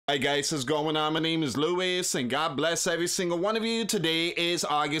Hi guys, what's going on? My name is Louis and God bless every single one of you. Today is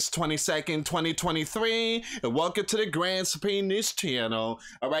August 22nd, 2023 and welcome to the Grand Supreme News channel.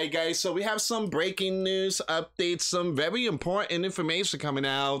 Alright guys, so we have some breaking news updates, some very important information coming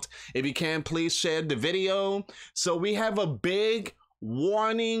out. If you can, please share the video. So we have a big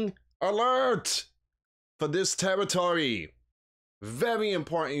warning alert for this territory. Very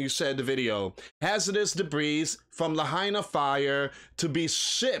important you shared the video. Hazardous debris from Lahaina fire to be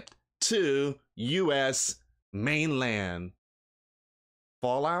shipped to U.S. mainland.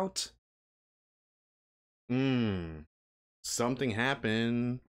 Fallout? Something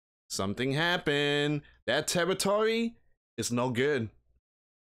happened. Something happened. That territory is no good.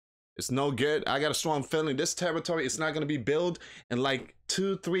 It's no good. I got a strong feeling this territory is not going to be built in like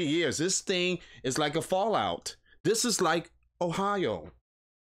 2-3 years. This thing is like a fallout. This is like Ohio.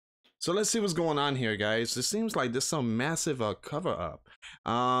 So let's see what's going on here, guys. It seems like there's some massive cover-up.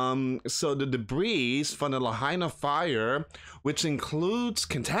 So the debris from the Lahaina fire, which includes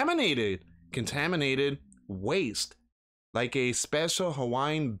contaminated waste, like a special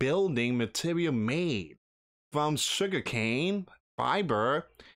Hawaiian building material made from sugarcane, fiber,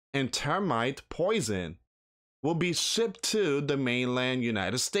 and termite poison, will be shipped to the mainland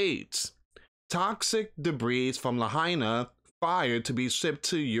United States. Toxic debris from Lahaina fire to be shipped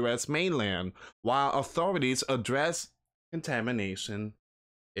to U.S. mainland while authorities address contamination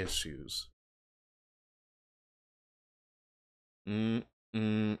issues.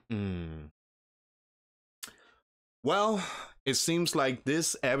 Well, it seems like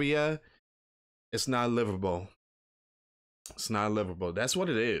this area is not livable. It's not livable. That's what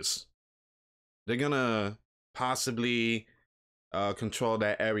it is. They're gonna possibly control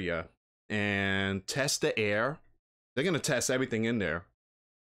that area and test the air. They're gonna test everything in there.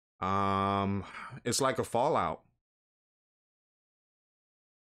 It's like a fallout.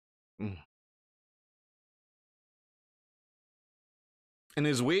 And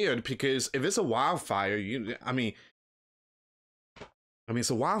it's weird because if it's a wildfire, I mean, it's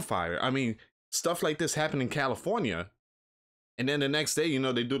a wildfire. I mean, stuff like this happened in California, and then the next day,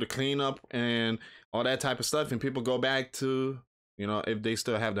 they do the cleanup and all that type of stuff, and people go back to, if they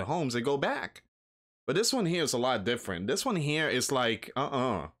still have their homes, they go back. But this one here is a lot different. This one here is like,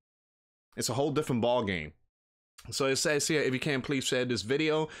 it's a whole different ball game. So it says here, if you can, please share this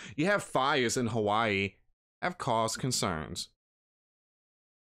video. You have fires in Hawaii have caused concerns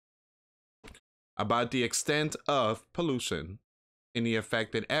about the extent of pollution in the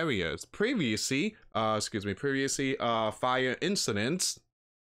affected areas. Previously, fire incidents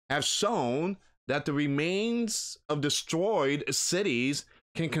have shown that the remains of destroyed cities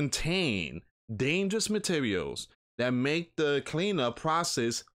can contain dangerous materials that make the cleanup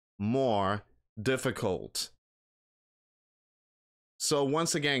process more difficult. So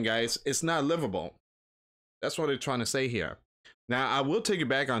once again, guys, it's not livable. That's what they're trying to say here. Now, I will take you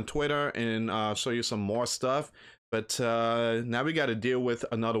back on Twitter and show you some more stuff, but now we got to deal with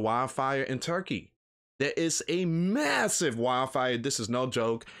another wildfire in Turkey. There is a massive wildfire. This is no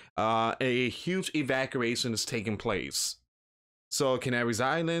joke. A huge evacuation is taking place. So Canaries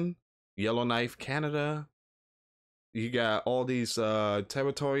Island, Yellowknife, Canada, you got all these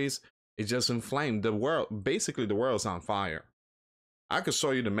territories. It's just inflamed. The world, basically the world's on fire. I could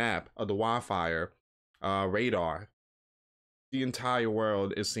show you the map of the wildfire radar. The entire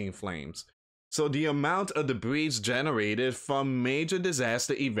world is seeing flames. So the amount of debris generated from major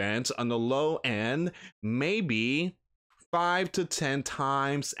disaster events on the low end may be 5 to 10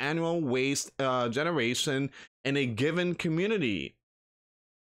 times annual waste generation in a given community.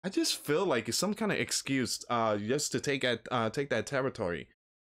 I just feel like it's some kind of excuse just to take that territory.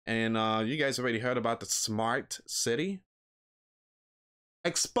 And you guys already heard about the smart city.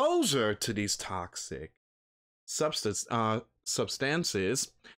 Exposure to these toxic substances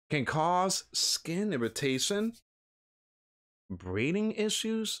can cause skin irritation, breathing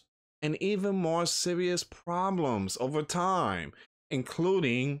issues, and even more serious problems over time,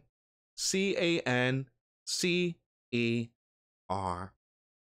 including cancer.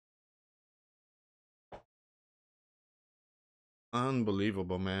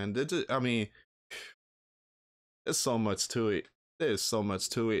 Unbelievable, man. I mean, there's so much to it. There's so much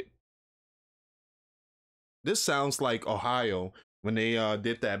to it. This sounds like Ohio when they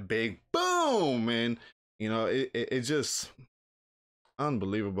did that big boom, and it just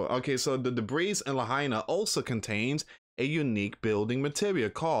unbelievable. Okay, so the debris in Lahaina also contains a unique building material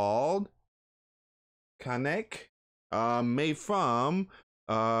called kanek, made from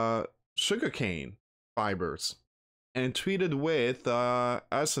sugarcane fibers and treated with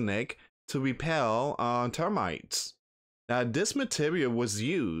arsenic to repel termites. Now, this material was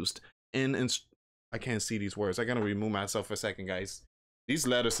used in I can't see these words. I gotta remove myself for a second, guys. These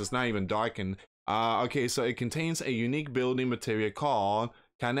letters is not even darkened. Okay, so it contains a unique building material called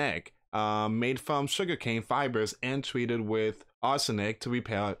Canek, made from sugarcane fibers and treated with arsenic to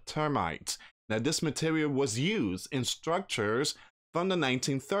repel termites. Now, this material was used in structures from the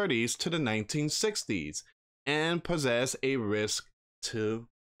 1930s to the 1960s and possessed a risk to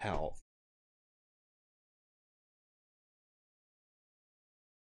health.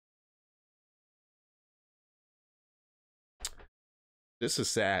 This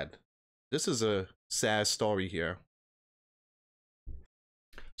is sad. This is a sad story here.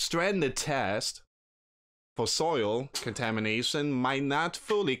 Stranded test for soil contamination might not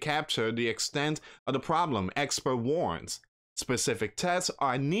fully capture the extent of the problem, expert warns. Specific tests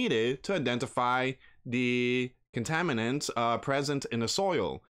are needed to identify the contaminants present in the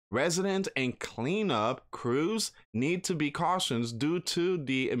soil. Resident and cleanup crews need to be cautious due to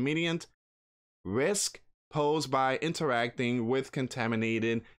the immediate risk posed by interacting with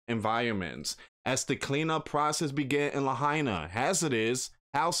contaminated environments. As the cleanup process began in Lahaina, hazardous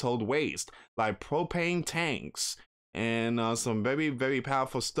household waste like propane tanks and some very, very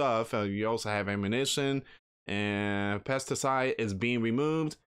powerful stuff. You also have ammunition and pesticide is being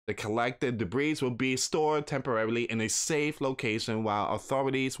removed. The collected debris will be stored temporarily in a safe location while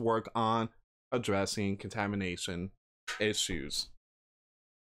authorities work on addressing contamination issues.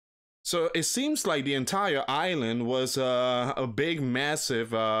 So it seems like the entire island was a big,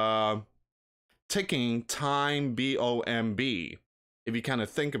 massive ticking time bomb, if you kind of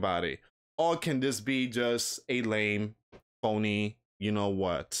think about it. Or can this be just a lame, phony, you know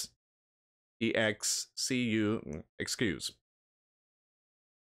what? EXCU, excuse.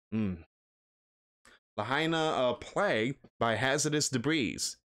 Lahaina plagued by hazardous debris.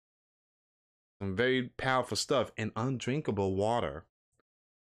 Some very powerful stuff and undrinkable water.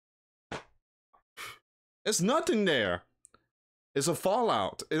 It's nothing there. It's a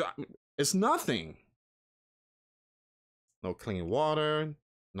fallout. It's nothing. No clean water,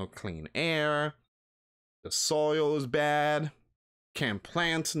 no clean air. The soil is bad. Can't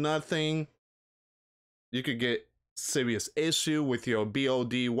plant nothing. You could get serious issue with your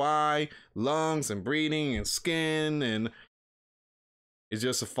BODY, lungs and breathing and skin, and it's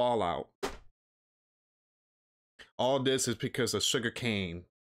just a fallout. All this is because of sugarcane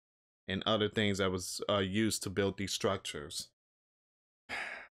and other things that was used to build these structures.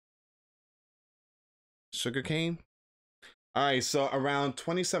 Sugarcane? All right, so around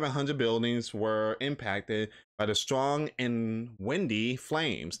 2,700 buildings were impacted by the strong and windy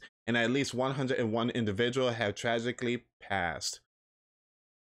flames, and at least 101 individuals have tragically passed.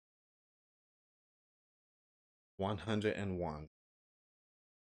 101.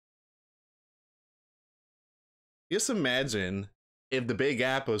 Just imagine if the Big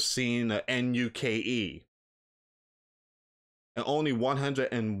Apple seen a NUKE and only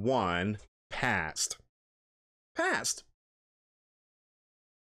 101 passed. Passed.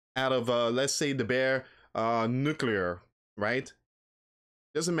 Out of, let's say, the bare nuclear, right?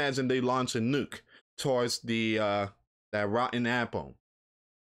 Just imagine they launch a nuke towards the that rotten apple,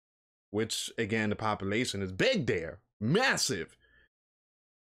 which, again, the population is big there, massive.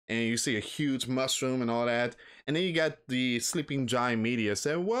 And you see a huge mushroom and all that. And then you got the sleeping giant media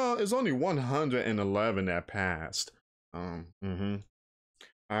saying, well, it's only 111 that passed. All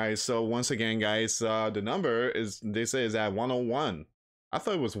right, so once again, guys, the number is, they say, is at 101. I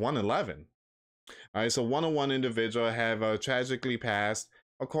thought it was 111. All right, so 101 individuals have tragically passed,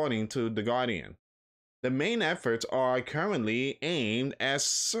 according to The Guardian. The main efforts are currently aimed at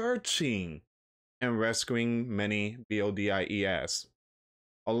searching and rescuing many BODIES,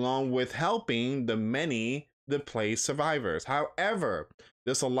 along with helping the many displaced survivors. However,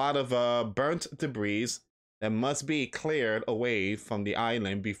 there's a lot of burnt debris that must be cleared away from the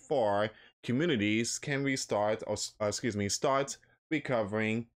island before communities can restart, or start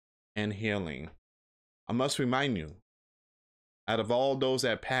recovering and healing. I must remind you, out of all those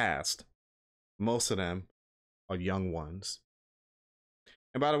that passed, most of them are young ones.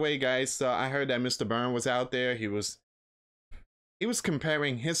 And by the way, guys, I heard that Mr. Byrne was out there. He was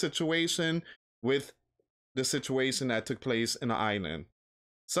comparing his situation with the situation that took place in the island.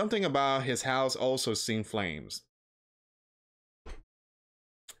 Something about his house also seen flames.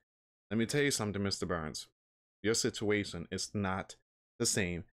 Let me tell you something, Mr. Burns. Your situation is not the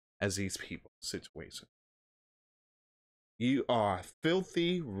same as these people's situation. You are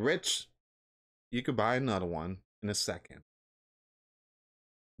filthy rich. You could buy another one in a second.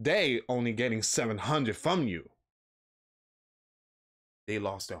 They only getting 700 from you. They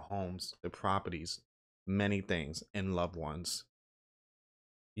lost their homes, their properties, many things and loved ones.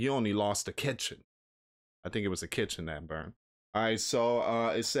 You only lost the kitchen. I think it was the kitchen that burned. All right, so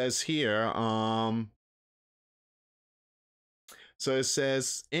it says here, so it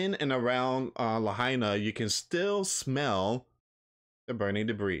says in and around Lahaina, you can still smell the burning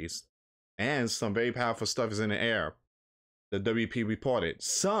debris, and some very powerful stuff is in the air. The WP reported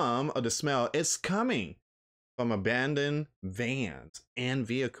some of the smell is coming from abandoned vans and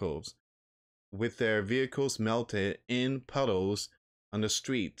vehicles, with their vehicles melted in puddles on the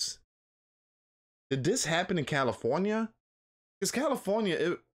streets. Did this happen in California? Because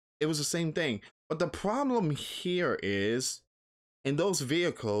California, it was the same thing. But the problem here is, in those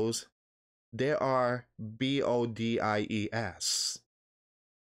vehicles, there are BODIES.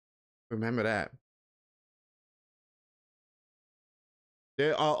 Remember that.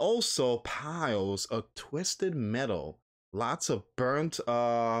 There are also piles of twisted metal, lots of burnt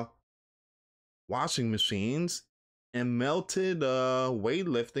washing machines, and melted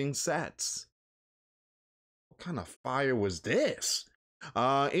weightlifting sets. What kind of fire was this?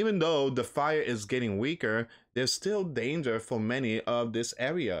 Even though the fire is getting weaker, there's still danger for many of this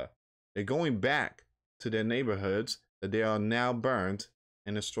area. They're going back to their neighborhoods that they are now burned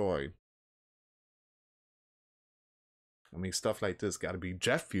and destroyed. I mean, stuff like this got to be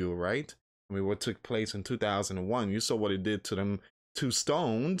jet fuel, right? I mean, what took place in 2001, you saw what it did to them two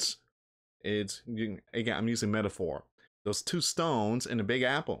stones. It's, again, I'm using metaphor. Those two stones in the Big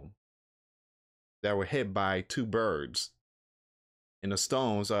Apple that were hit by two birds. In the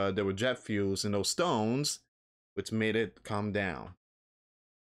stones, there were jet fuels in those stones, which made it come down.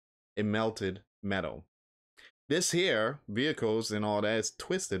 It melted metal. This here, vehicles and all that, is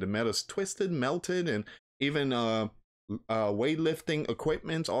twisted. The metal's twisted, melted, and even weightlifting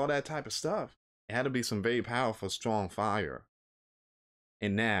equipment, all that type of stuff. It had to be some very powerful, strong fire.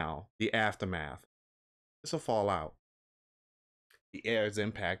 And now, the aftermath. It's a fallout. The air is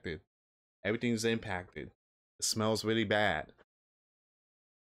impacted. Everything's impacted. It smells really bad.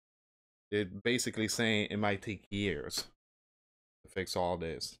 They're basically saying it might take years to fix all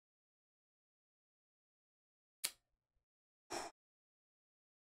this.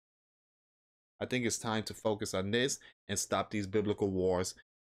 I think it's time to focus on this and stop these biblical wars.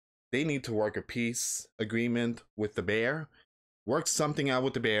 They need to work a peace agreement with the bear, work something out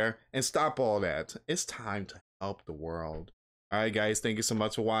with the bear, and stop all that. It's time to help the world. All right, guys, thank you so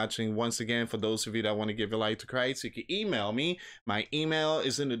much for watching. Once again, for those of you that want to give your life to Christ, you can email me. My email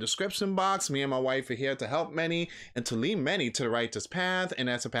is in the description box. Me and my wife are here to help many and to lead many to the righteous path, and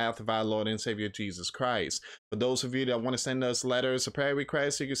that's the path of our Lord and Savior Jesus Christ. For those of you that want to send us letters or prayer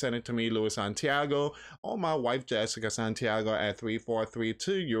requests, you can send it to me, Louis Santiago, or my wife, Jessica Santiago, at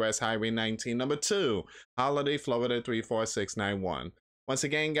 3432 US Highway 19, number 2, Holiday, Florida 34691. Once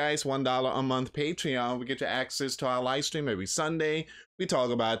again, guys, $1 a month Patreon. We get you access to our live stream every Sunday. We talk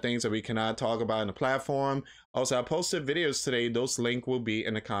about things that we cannot talk about on the platform. Also, I posted videos today. Those links will be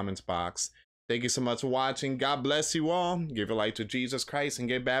in the comments box. Thank you so much for watching. God bless you all. Give your life to Jesus Christ and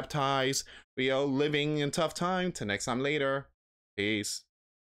get baptized. We are living in tough time. Till next time later. Peace.